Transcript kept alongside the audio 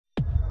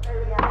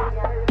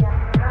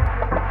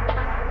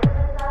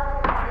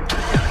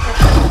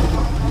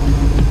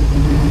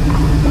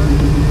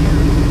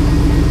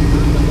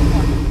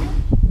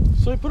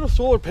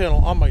solar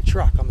panel on my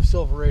truck, on the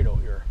Silverado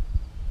here.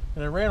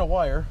 And I ran a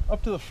wire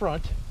up to the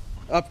front,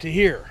 up to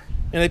here.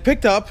 And I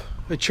picked up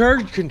a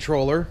charge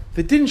controller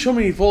that didn't show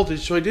me any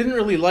voltage, so I didn't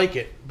really like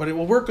it, but it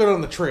will work good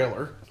on the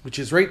trailer, which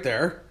is right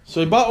there.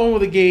 So I bought one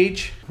with a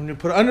gauge. I'm gonna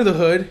put it under the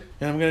hood,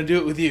 and I'm gonna do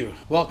it with you.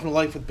 Welcome to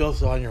Life with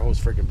BillSiff. I'm your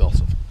host, freaking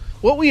BillSiff.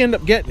 What we end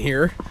up getting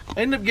here,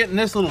 I end up getting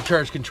this little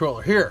charge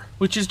controller here,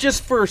 which is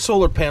just for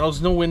solar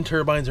panels, no wind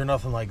turbines or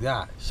nothing like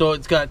that. So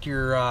it's got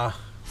your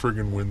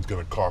friggin' wind's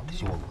gonna cock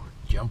us over,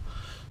 Jim.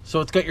 So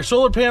it's got your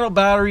solar panel,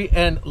 battery,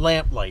 and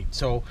lamp light.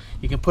 So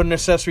you can put an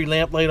accessory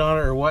lamp light on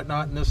it or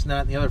whatnot, and this and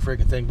that and the other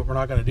freaking thing, but we're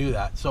not gonna do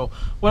that. So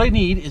what I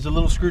need is a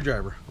little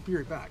screwdriver. I'll be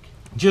right back.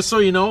 Just so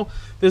you know,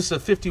 this is a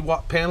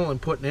 50-watt panel I'm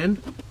putting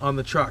in on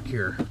the truck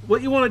here.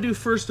 What you wanna do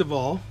first of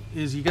all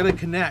is you gotta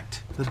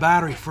connect the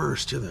battery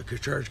first to the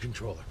charge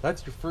controller.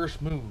 That's your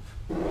first move.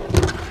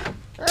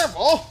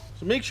 Careful!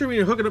 So make sure when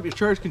you're hooking up your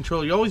charge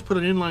controller, you always put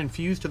an inline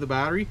fuse to the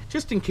battery,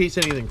 just in case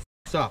anything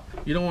f***s up.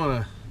 You don't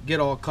wanna get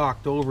all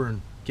cocked over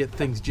and get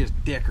things just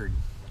dickered.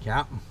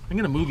 Yeah, I'm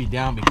gonna move you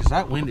down because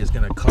that wind is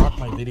gonna cock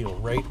my video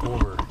right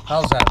over.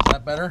 How's that? Is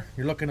that better?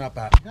 You're looking up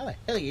at. How the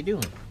hell are you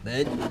doing,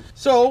 bud?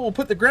 So we'll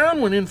put the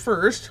ground one in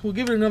first. We'll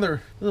give it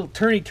another little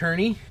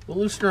turny. We'll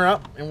loosen her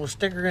up and we'll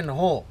stick her in the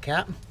hole,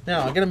 Cap.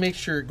 Now I gotta make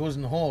sure it goes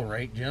in the hole,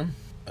 right, Jim?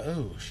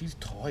 Oh, she's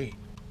tight.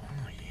 Oh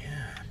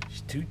yeah,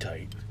 she's too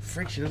tight.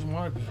 Frick, she doesn't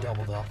want to be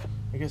doubled up.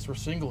 I guess we're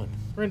singling.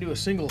 We're gonna do a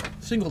single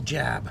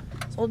jab.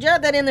 So we'll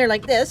jab that in there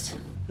like this.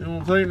 And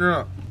we'll tighten her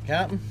up,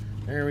 Captain.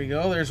 There we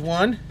go. There's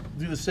one.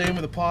 Do the same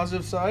with the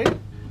positive side.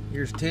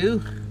 Here's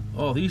two.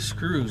 Oh, these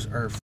screws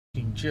are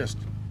f***ing just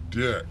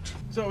dicked.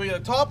 So we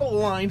got a top of the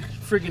line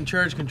friggin'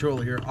 charge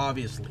controller here,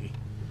 obviously.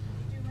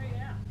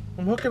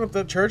 I'm hooking up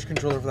that charge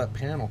controller for that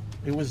panel.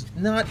 It was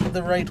not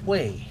the right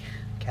way,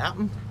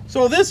 Captain.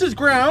 So this is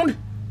ground,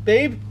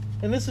 babe,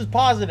 and this is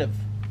positive.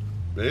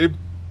 Babe?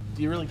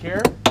 Do you really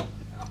care?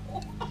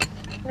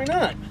 Why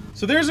not?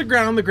 So there's a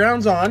ground. The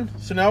ground's on.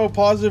 So now we'll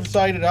positive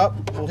side it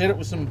up. We'll hit it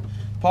with some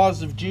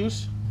positive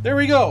juice. There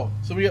we go.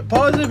 So we got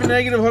positive and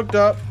negative hooked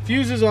up.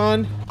 Fuse is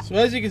on. So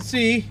as you can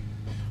see,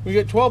 we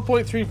got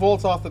 12.3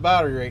 volts off the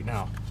battery right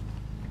now,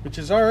 which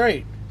is all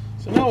right.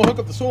 So now we'll hook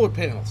up the solar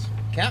panels.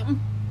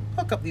 Captain,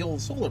 hook up the old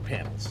solar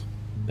panels.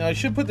 Now I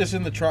should put this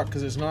in the truck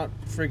because it's not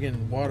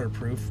friggin'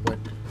 waterproof, but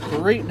for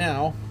right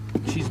now,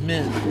 she's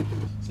mint.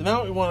 So now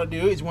what we want to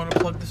do is we want to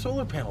plug the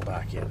solar panel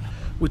back in,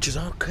 which is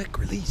on quick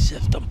release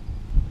system.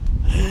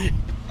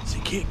 So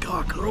you can't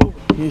cock her over.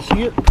 You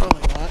see it?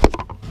 Probably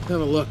not.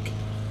 Have a look.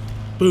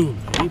 Boom,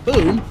 hey,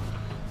 boom.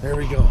 There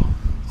we go.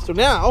 So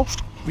now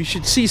we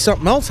should see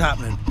something else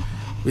happening.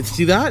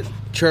 See that?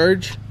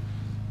 Charge.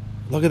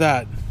 Look at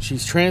that.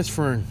 She's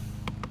transferring.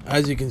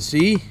 As you can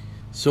see,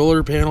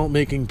 solar panel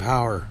making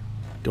power.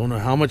 Don't know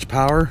how much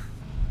power,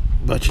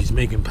 but she's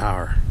making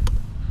power.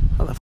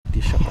 How the f do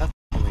you shut that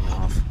thing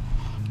off?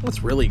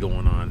 What's really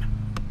going on?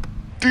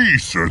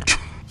 Decent.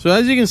 So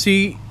as you can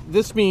see,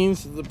 this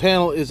means the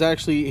panel is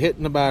actually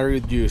hitting the battery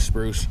with juice,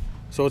 Bruce.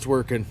 So it's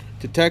working.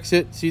 Detects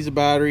it, sees the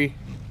battery,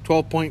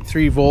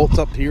 12.3 volts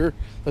up here.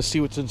 Let's see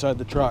what's inside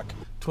the truck.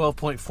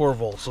 12.4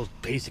 volts, so it's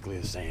basically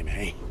the same,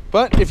 hey?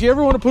 But if you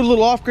ever want to put a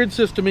little off-grid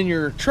system in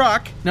your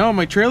truck, now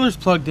my trailer's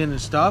plugged in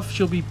and stuff,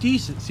 she'll be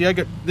decent. See, I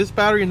got this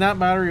battery and that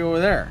battery over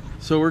there.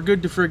 So we're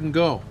good to friggin'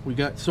 go. We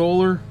got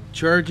solar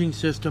charging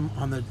system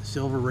on the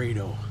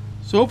Silverado.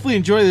 So hopefully you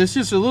enjoy this.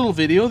 Just a little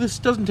video. This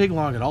doesn't take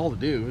long at all to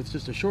do. It's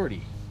just a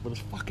shorty, but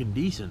it's fucking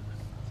decent.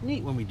 It's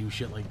neat when we do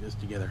shit like this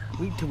together.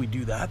 Wait till we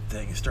do that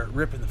thing and start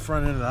ripping the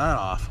front end of that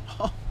off.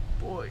 Oh,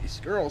 boys,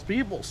 girls,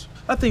 peoples.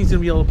 That thing's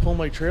gonna be able to pull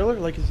my trailer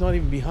like it's not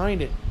even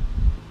behind it.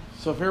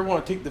 So if you ever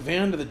want to take the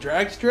van to the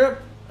drag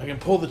strip, I can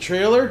pull the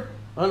trailer,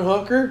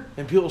 unhook her,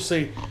 and people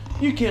say,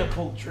 you can't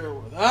pull the trailer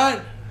with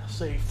that. I'll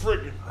say,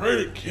 friggin' right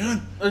it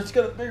can. It's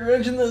got a bigger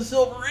engine than the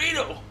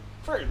Silverado.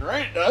 Friggin'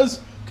 right it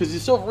does, because the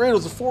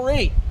Silverado's a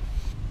 4.8.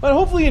 But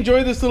hopefully you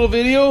enjoyed this little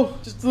video.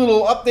 Just a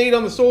little update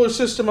on the solar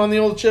system on the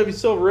old Chevy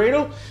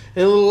Silverado.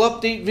 And a little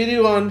update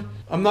video on,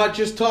 I'm not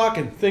just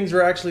talking, things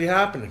are actually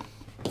happening.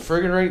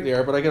 Friggin' right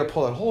there, but I gotta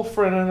pull that whole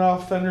front end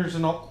off, fenders,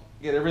 and I'll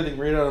get everything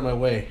right out of my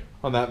way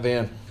on that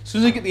van. As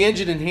soon as I get the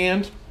engine in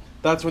hand,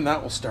 that's when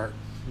that will start.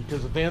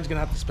 Because the van's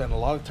gonna have to spend a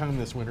lot of time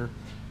this winter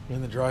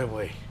in the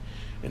driveway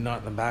and not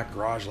in the back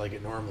garage like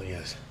it normally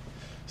is.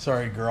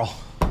 Sorry, girl.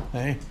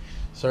 Hey,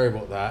 sorry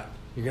about that.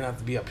 You're gonna have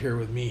to be up here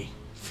with me.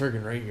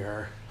 Friggin' right you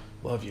are.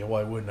 Love you,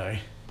 why wouldn't I?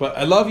 But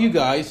I love you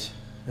guys,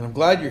 and I'm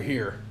glad you're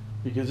here,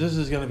 because this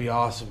is gonna be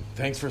awesome.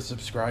 Thanks for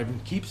subscribing,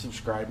 keep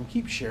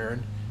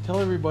sharing. Tell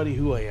everybody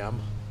who I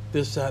am,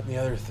 this, that, and the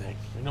other thing.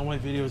 I know my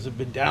videos have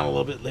been down a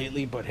little bit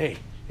lately, but hey,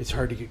 it's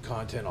hard to get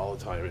content all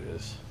the time, it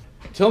is.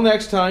 Till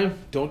next time,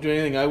 don't do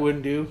anything I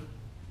wouldn't do.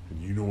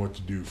 And you know what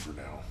to do for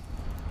now.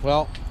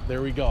 Well,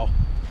 there we go.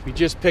 We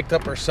just picked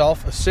up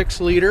ourselves a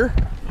 6-liter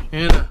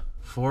and a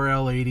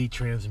 4L80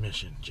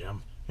 transmission,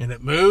 Jim. And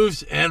it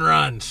moves and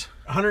runs.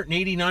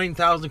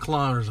 189,000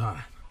 kilometers on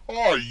it.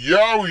 Oh,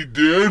 yeah, we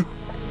did.